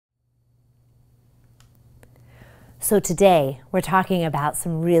So today we're talking about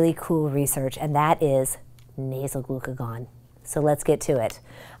some really cool research, and that is nasal glucagon. So let's get to it.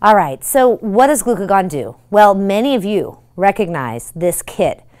 All right, so what does glucagon do? Well, many of you recognize this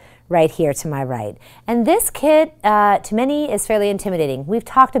kit right here to my right. And this kit, to many, is fairly intimidating. We've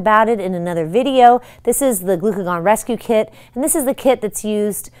talked about it in another video. This is the Glucagon Rescue Kit, and this is the kit that's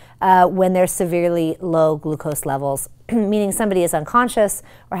used when there's severely low glucose levels, meaning somebody is unconscious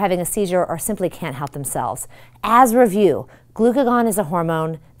or having a seizure or simply can't help themselves. As review, glucagon is a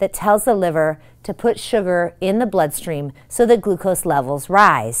hormone that tells the liver to put sugar in the bloodstream so that glucose levels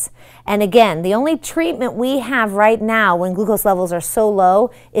rise. And again, the only treatment we have right now when glucose levels are so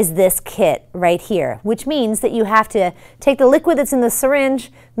low is this kit right here, which means that you have to take the liquid that's in the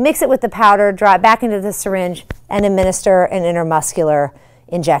syringe, mix it with the powder, draw it back into the syringe, and administer an intramuscular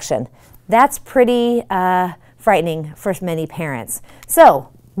injection. That's pretty frightening for many parents.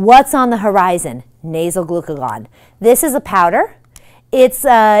 So, what's on the horizon? Nasal glucagon. This is a powder.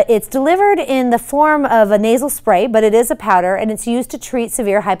 It's delivered in the form of a nasal spray, but it is a powder, and it's used to treat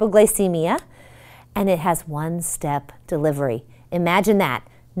severe hypoglycemia, and it has one-step delivery. Imagine that.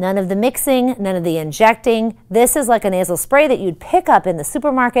 None of the mixing, none of the injecting. This is like a nasal spray that you'd pick up in the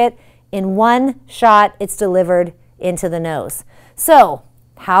supermarket. In one shot, it's delivered into the nose. So,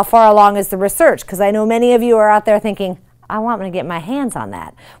 how far along is the research? Because I know many of you are out there thinking, I want to get my hands on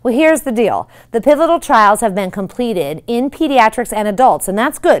that. Well, here's the deal. The pivotal trials have been completed in pediatrics and adults, and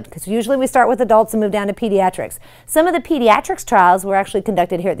that's good because usually we start with adults and move down to pediatrics. Some of the pediatrics trials were actually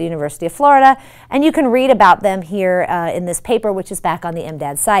conducted here at the University of Florida, and you can read about them here in this paper, which is back on the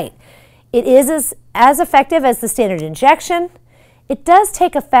mDAD site. It is as effective as the standard injection. It does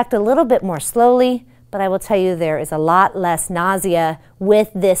take effect a little bit more slowly, but I will tell you there is a lot less nausea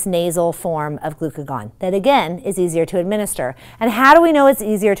with this nasal form of glucagon that, again, is easier to administer. And how do we know it's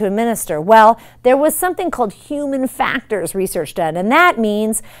easier to administer? Well, there was something called human factors research done, and that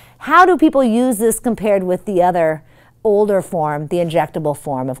means how do people use this compared with the other older form, the injectable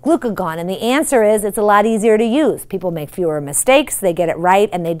form of glucagon? And the answer is it's a lot easier to use. People make fewer mistakes, they get it right,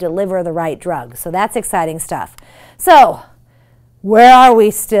 and they deliver the right drug. So that's exciting stuff. So, where are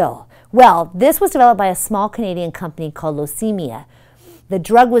we still? Well, this was developed by a small Canadian company called Leucemia. The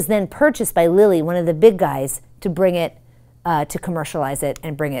drug was then purchased by Lilly, one of the big guys, to bring it, to commercialize it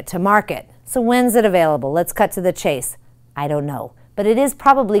and bring it to market. So when's it available? Let's cut to the chase. I don't know, but it is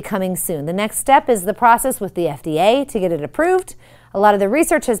probably coming soon. The next step is the process with the FDA to get it approved. A lot of the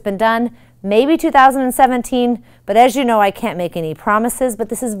research has been done, maybe 2017, but as you know, I can't make any promises, but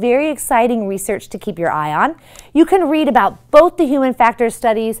this is very exciting research to keep your eye on. You can read about both the human factors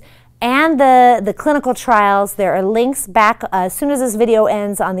studies and the clinical trials. There are links back as soon as this video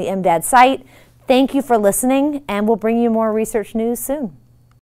ends on the mDAD site. Thank you for listening, and we'll bring you more research news soon.